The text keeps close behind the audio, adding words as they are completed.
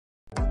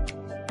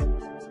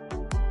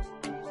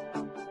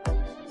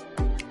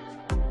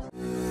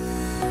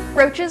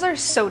Roaches are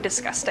so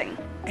disgusting.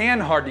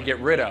 And hard to get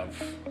rid of.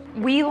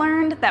 We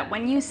learned that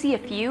when you see a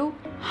few,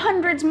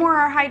 hundreds more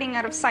are hiding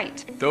out of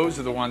sight. Those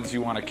are the ones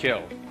you want to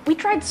kill. We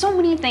tried so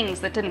many things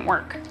that didn't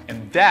work.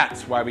 And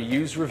that's why we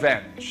use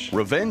Revenge.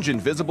 Revenge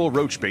Invisible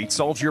Roach Bait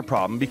solves your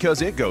problem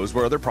because it goes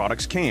where other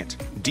products can't.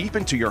 Deep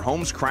into your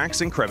home's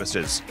cracks and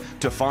crevices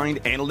to find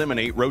and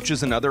eliminate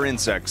roaches and other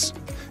insects.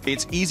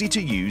 Its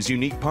easy-to-use,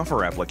 unique puffer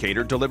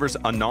applicator delivers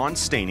a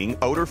non-staining,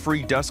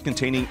 odor-free,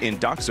 dust-containing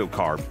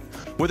indoxocarb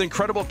with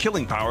incredible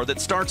killing power that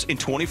starts in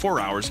 24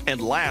 hours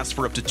and lasts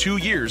for up to 2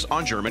 years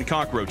on German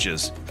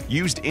cockroaches.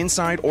 Used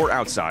inside or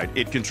outside,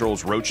 it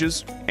controls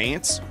roaches,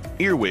 ants,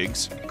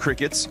 earwigs,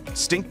 crickets,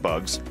 stink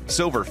bugs,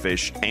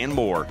 silverfish, and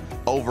more.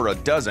 Over a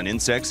dozen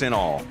insects in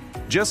all.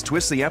 Just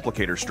twist the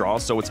applicator straw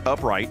so it's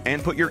upright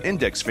and put your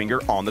index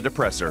finger on the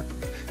depressor.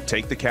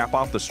 Take the cap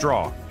off the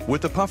straw.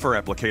 With the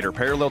puffer applicator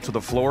parallel to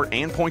the floor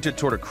and pointed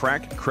toward a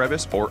crack,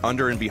 crevice, or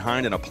under and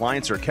behind an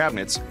appliance or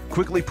cabinets,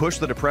 quickly push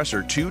the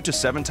depressor 2 to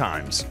 7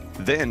 times.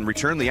 Then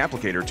return the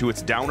applicator to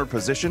its downward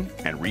position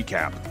and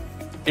recap.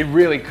 It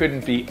really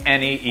couldn't be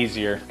any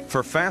easier.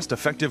 For fast,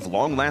 effective,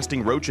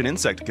 long-lasting roach and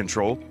insect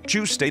control,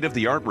 choose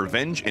state-of-the-art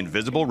Revenge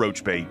Invisible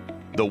Roach Bait.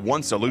 The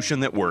one solution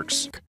that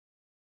works.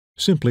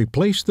 Simply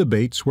place the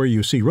baits where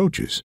you see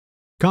roaches.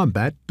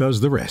 Combat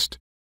does the rest.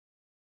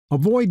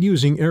 Avoid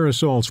using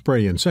aerosol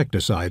spray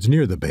insecticides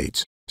near the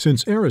baits,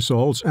 since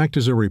aerosols act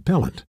as a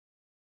repellent.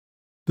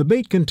 The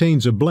bait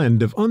contains a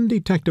blend of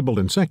undetectable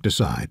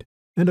insecticide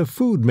and a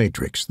food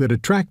matrix that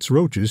attracts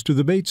roaches to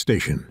the bait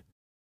station.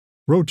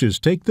 Roaches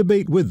take the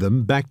bait with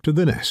them back to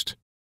the nest.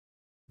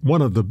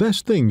 One of the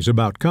best things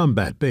about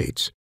combat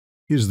baits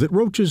is that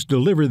roaches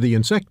deliver the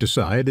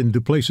insecticide into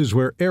places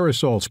where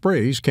aerosol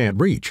sprays can't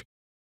reach.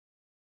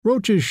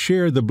 Roaches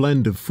share the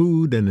blend of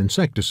food and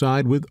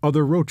insecticide with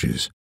other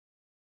roaches.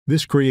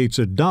 This creates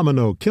a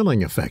domino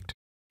killing effect,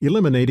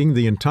 eliminating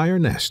the entire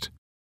nest.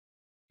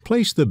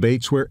 Place the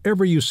baits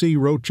wherever you see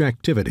roach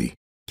activity,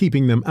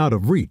 keeping them out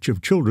of reach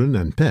of children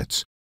and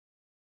pets.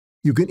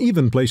 You can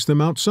even place them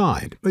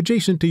outside,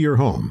 adjacent to your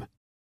home.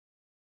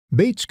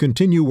 Baits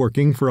continue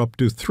working for up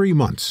to 3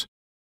 months.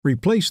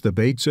 Replace the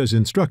baits as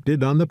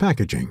instructed on the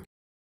packaging.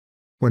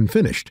 When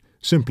finished,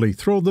 simply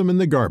throw them in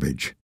the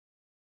garbage.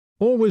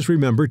 Always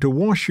remember to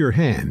wash your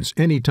hands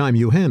anytime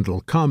you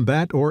handle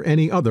combat or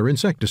any other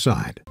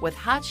insecticide. With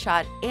Hot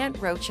Shot Ant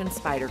Roach and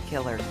Spider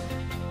Killer.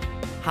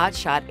 Hot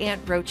Shot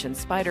Ant Roach and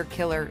Spider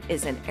Killer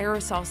is an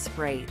aerosol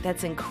spray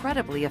that's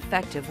incredibly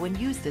effective when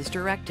used as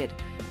directed.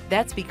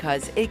 That's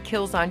because it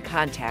kills on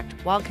contact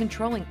while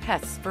controlling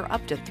pests for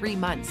up to 3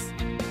 months.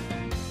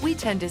 We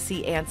tend to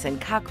see ants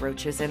and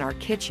cockroaches in our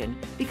kitchen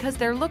because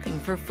they're looking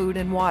for food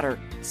and water,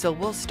 so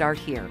we'll start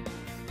here.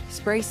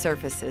 Spray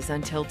surfaces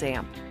until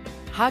damp.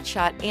 Hot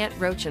Shot Ant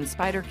Roach and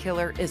Spider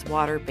Killer is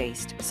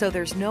water-based, so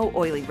there's no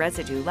oily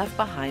residue left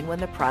behind when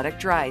the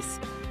product dries.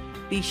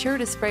 Be sure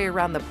to spray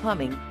around the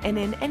plumbing and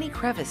in any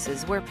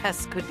crevices where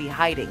pests could be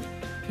hiding.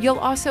 You'll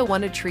also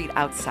want to treat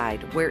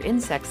outside, where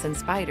insects and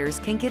spiders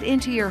can get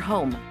into your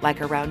home,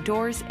 like around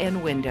doors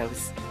and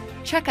windows.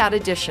 Check out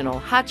additional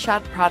Hot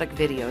Shot product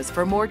videos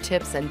for more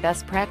tips and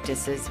best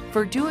practices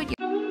for do-it-yourself.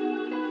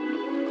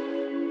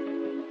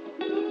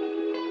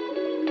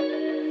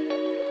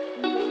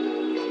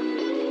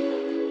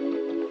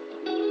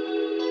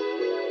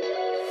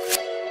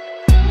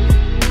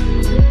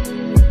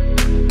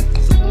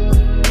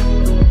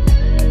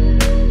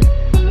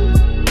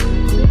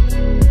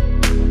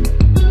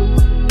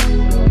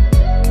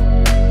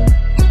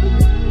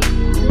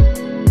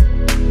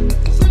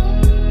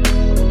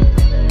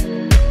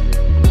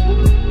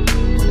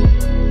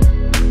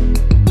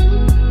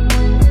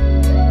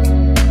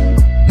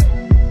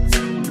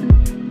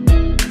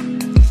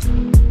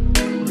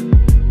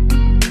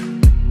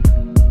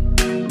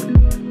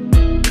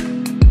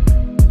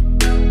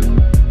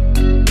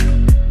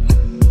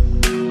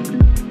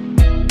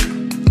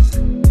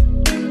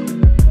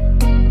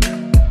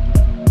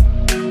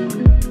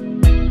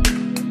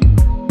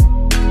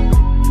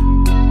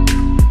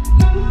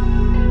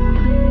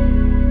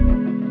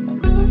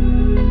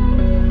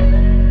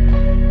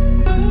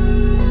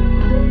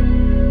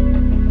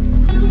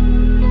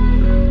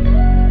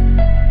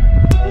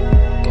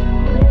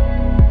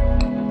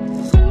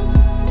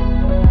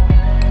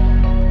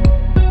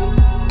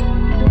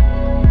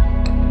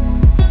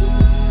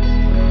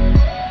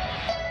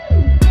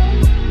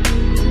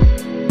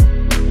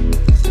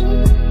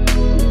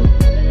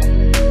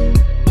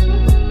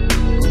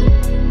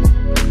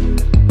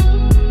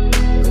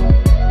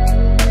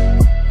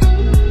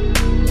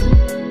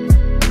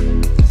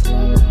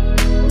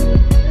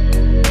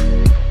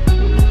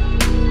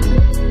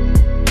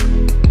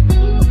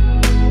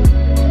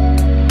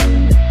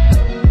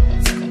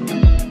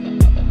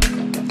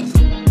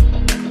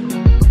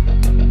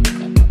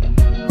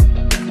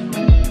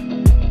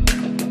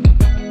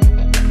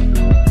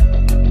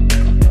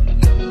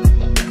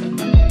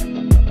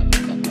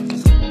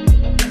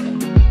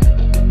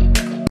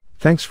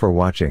 Thanks for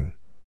watching.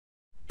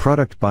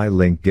 Product buy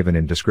link given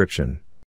in description.